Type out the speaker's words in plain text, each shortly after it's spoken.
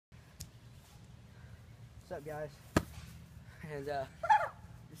What's up, guys? And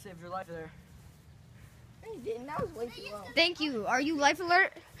you saved your life there. No, you didn't. That was way too low. Thank you. Are you life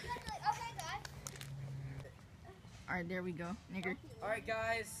alert? Alright, there we go. Nigger. Alright,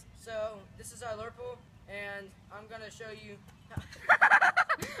 guys. So this is our lure pool, and I'm gonna show you.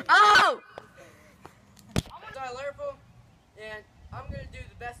 Oh! It's our lure pool, and I'm gonna do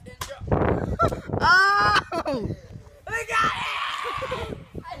the best intro. Oh! We got it!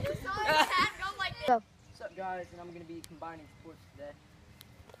 I just saw his hat go like this. What's up, guys? And I'm gonna be combining sports today.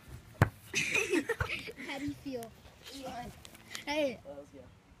 How do you feel? Hey. Let's go.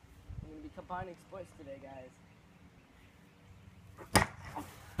 I'm gonna be combining sports today, guys.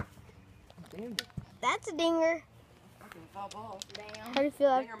 Damn it. That's a dinger. Fucking foul ball. Damn. How do you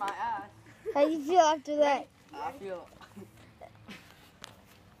feel? Dinger my ass. How do you feel after that? I feel.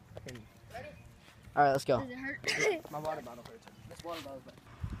 Alright, let's go. Does it hurt? My water bottle hurts. This water bottle's bad.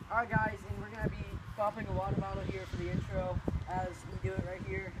 Alright, guys, and we're gonna be popping a water bottle here for the intro as we do it right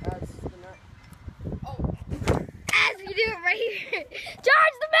here as the nut. Oh! As we do it right here.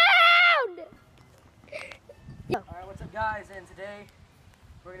 Charge the mound! Alright, what's up, guys? And today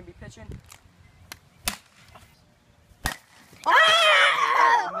we're gonna be pitching.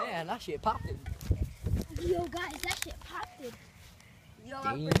 Oh man, that shit popped it. Yo, guys, that shit popped it. Yo,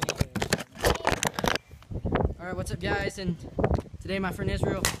 Alright, what's up, guys? And today my friend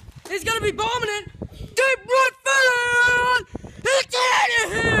Israel is gonna be bombing it. Deep right field! It's out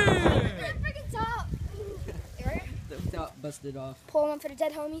of here! freaking top. The top busted off. Pull one for the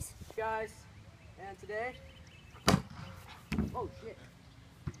dead homies. Guys, and today. Oh shit.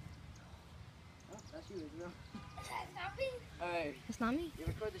 Oh, that's you, Israel. Alright, That's not me. you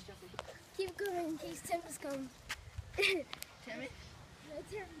record this, Justin? Keep going in case Tempest comes. Tim it. No,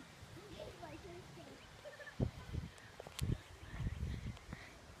 Tim.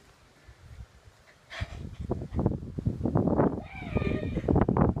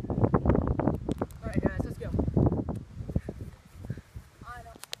 Alright, guys, let's go. Alright,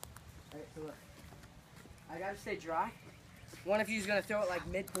 so look. I gotta stay dry. One of you is gonna throw it like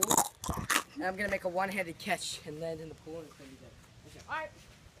mid pool, and I'm gonna make a one-handed catch and land in the pool and it's gonna be good. Alright.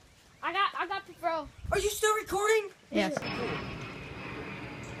 I got the throw. Are you still recording? Yes.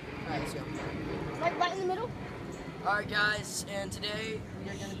 Alright, let's go. Like right in the middle? Alright, guys, and today we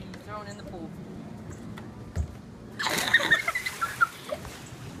are gonna be thrown in the pool.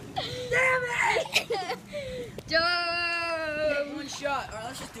 Damn it! Joe! One shot. Alright,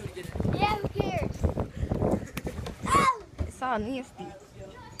 let's just do it again. Yeah, who cares? It's all nasty.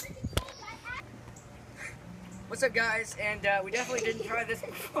 What's up, guys? And we definitely didn't try this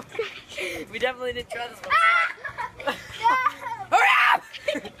before. We definitely didn't try this before. Hurry up!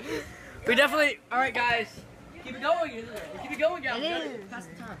 We definitely. All right, guys. Keep it going. Keep it going, Gavin. It is. Pass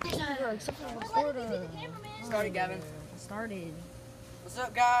the time. Started, Gavin. Started. What's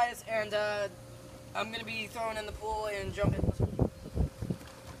up, guys? And I'm gonna be throwing in the pool and jumping.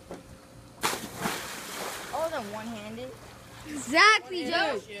 Oh, that one-handed. Exactly,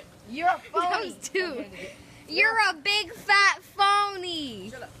 Joe. Shit. You're a phony. That was two. You're a big fat phony.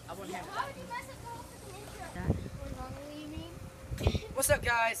 Shut up. I won't have Why would you mess up What's up,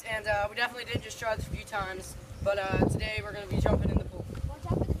 guys? And we definitely didn't just try this a few times, but today we're gonna be jumping in the pool. Watch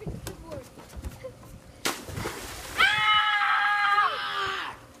out for the freaking keyboard.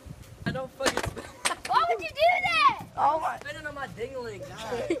 I don't fucking. Why would you do that? Oh my. Spinning on my dingling.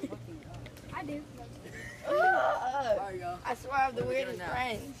 God. I do. There you go. I swear I have the What are we doing weirdest now?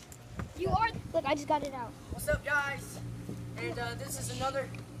 friends. You are. Look, I just got it out. What's up, guys? And this is another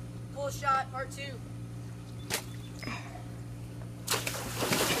pool shot part 2.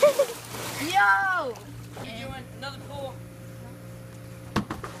 Yo! We're doing another pool.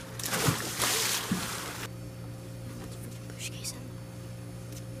 Push case on.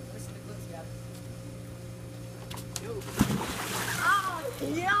 Listen to the clips, Gavin.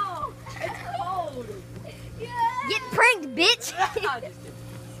 Yo! It's cold! Yeah. Get pranked, bitch! Just kidding.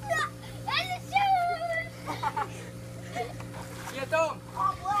 And the shoes. Yeah, throw 'em.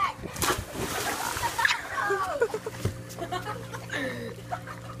 All black.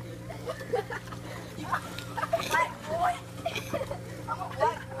 Black boy! I'm a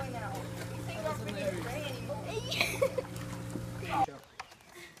black boy now. You think I'm freaking gray anymore?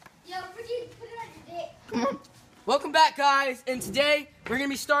 Yo, put it on your dick. Welcome back, guys. And today we're gonna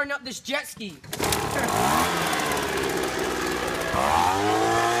be starting up this jet ski. Do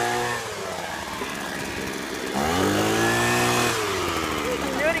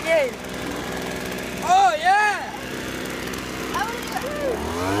it again. Oh yeah!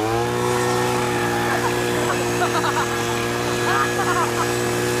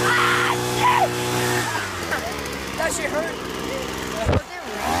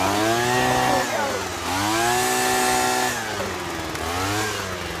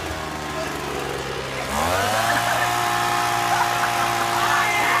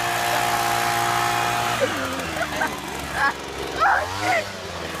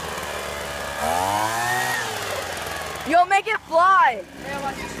 make it fly. Yeah,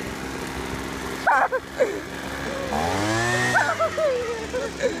 watch this shit.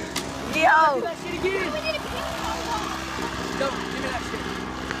 Yo. Do that shit again. We need a ping pong ball. Go, give me that shit.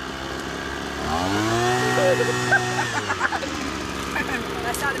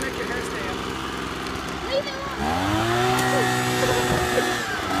 That's how to make your hair stay up. Leave it alone.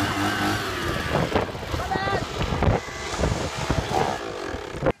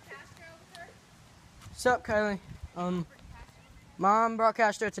 What's up, Kylie? Mom brought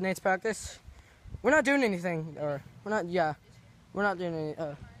Castro to Nate's practice. We're not doing anything, or we're not doing any.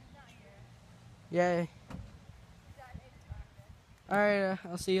 Yay. All right,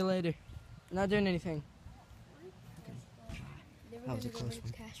 I'll see you later. Not doing anything. That was a close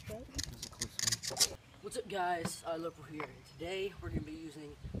one. What's up, guys? Local here. And today we're gonna be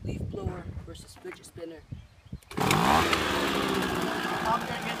using leaf blower versus fidget spinner. I'm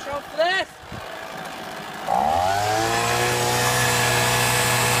gonna get choked for this.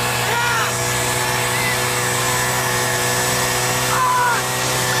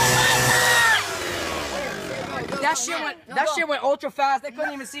 That shit went ultra fast. They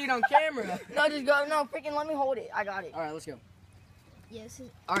couldn't even see it on camera. No, just go. No, freaking let me hold it. I got it. All right, let's go. Yes.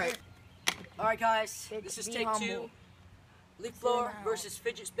 All right, guys. Be This is humble. take 2. Leaf blower versus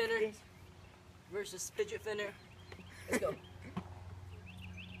fidget spinner versus fidget spinner. Let's go.